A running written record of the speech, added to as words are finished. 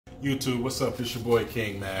YouTube, what's up? It's your boy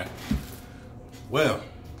King, man. Well,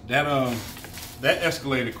 that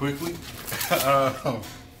escalated quickly.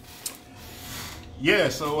 Yeah,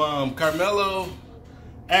 so Carmelo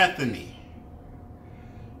Anthony.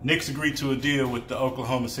 Knicks agreed to a deal with the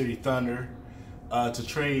Oklahoma City Thunder to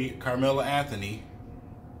trade Carmelo Anthony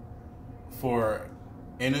for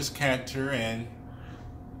Kanter and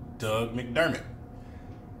McDermott.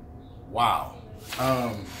 Wow.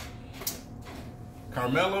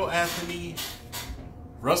 Carmelo Anthony,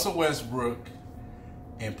 Russell Westbrook,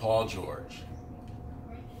 and Paul George.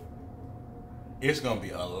 It's going to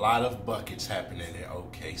be a lot of buckets happening in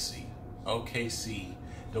OKC. OKC,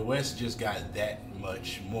 the West just got that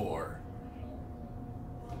much more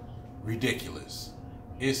ridiculous.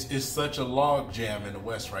 It's such a log jam in the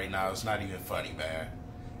West right now. It's not even funny, man.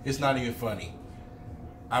 It's not even funny.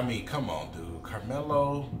 I mean, come on, dude.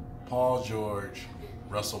 Carmelo, Paul George,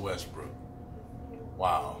 Russell Westbrook.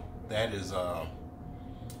 Wow, that is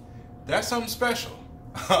that's something special.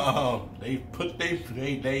 They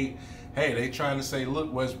trying to say,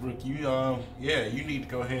 look, Westbrook, you you need to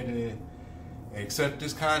go ahead and accept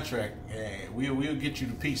this contract, and we'll get you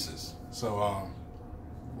to pieces. So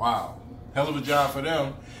wow, hell of a job for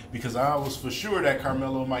them, because I was for sure that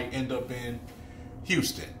Carmelo might end up in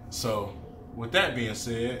Houston. So with that being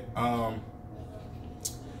said,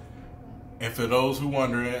 and for those who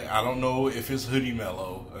wondering, I don't know if it's Hoodie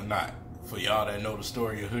Melo or not. For y'all that know the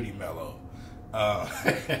story of Hoodie Melo.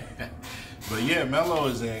 But yeah, Melo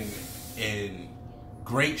is in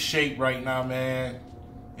great shape right now, man.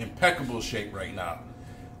 Impeccable shape right now.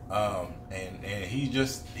 And he's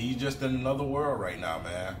just in another world right now,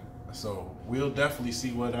 man. So we'll definitely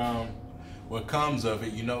see what comes of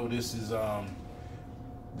it. You know, this is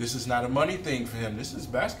not a money thing for him. This is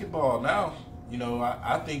basketball now. You know,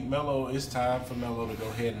 I think it's time for Melo to go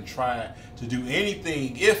ahead and try to do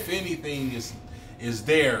anything, if anything is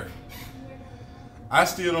there. I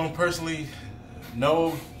still don't personally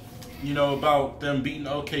know, about them beating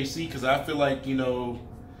OKC, because I feel like, beating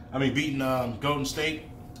Golden State,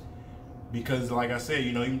 because like I said,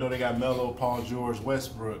 even though they got Melo, Paul George,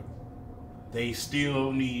 Westbrook, they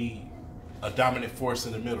still need a dominant force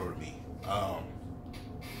in the middle to me.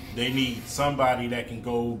 They need somebody that can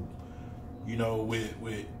go,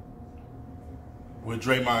 with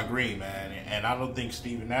Draymond Green, man, and I don't think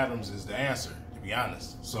Steven Adams is the answer, to be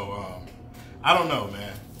honest. So I don't know,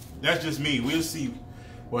 man. That's just me. We'll see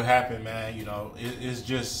what happened, man. It's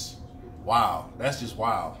just wow. That's just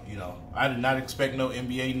wild. I did not expect no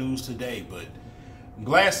NBA news today, but I'm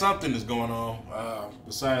glad something is going on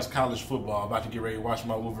besides college football. I'm about to get ready to watch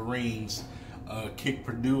my Wolverines kick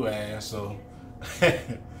Purdue ass. So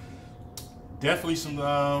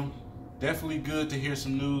definitely good to hear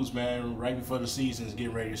some news, man, right before the season is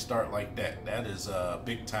getting ready to start like that. That is a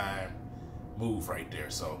big time move right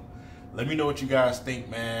there. So let me know what you guys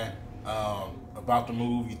think, man, about the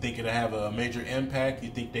move. You think it'll have a major impact?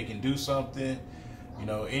 You think they can do something?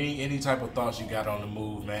 Any type of thoughts you got on the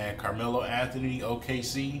move, man. Carmelo Anthony,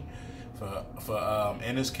 OKC, for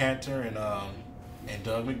Kanter and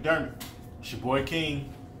McDermott. It's your boy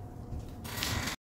King.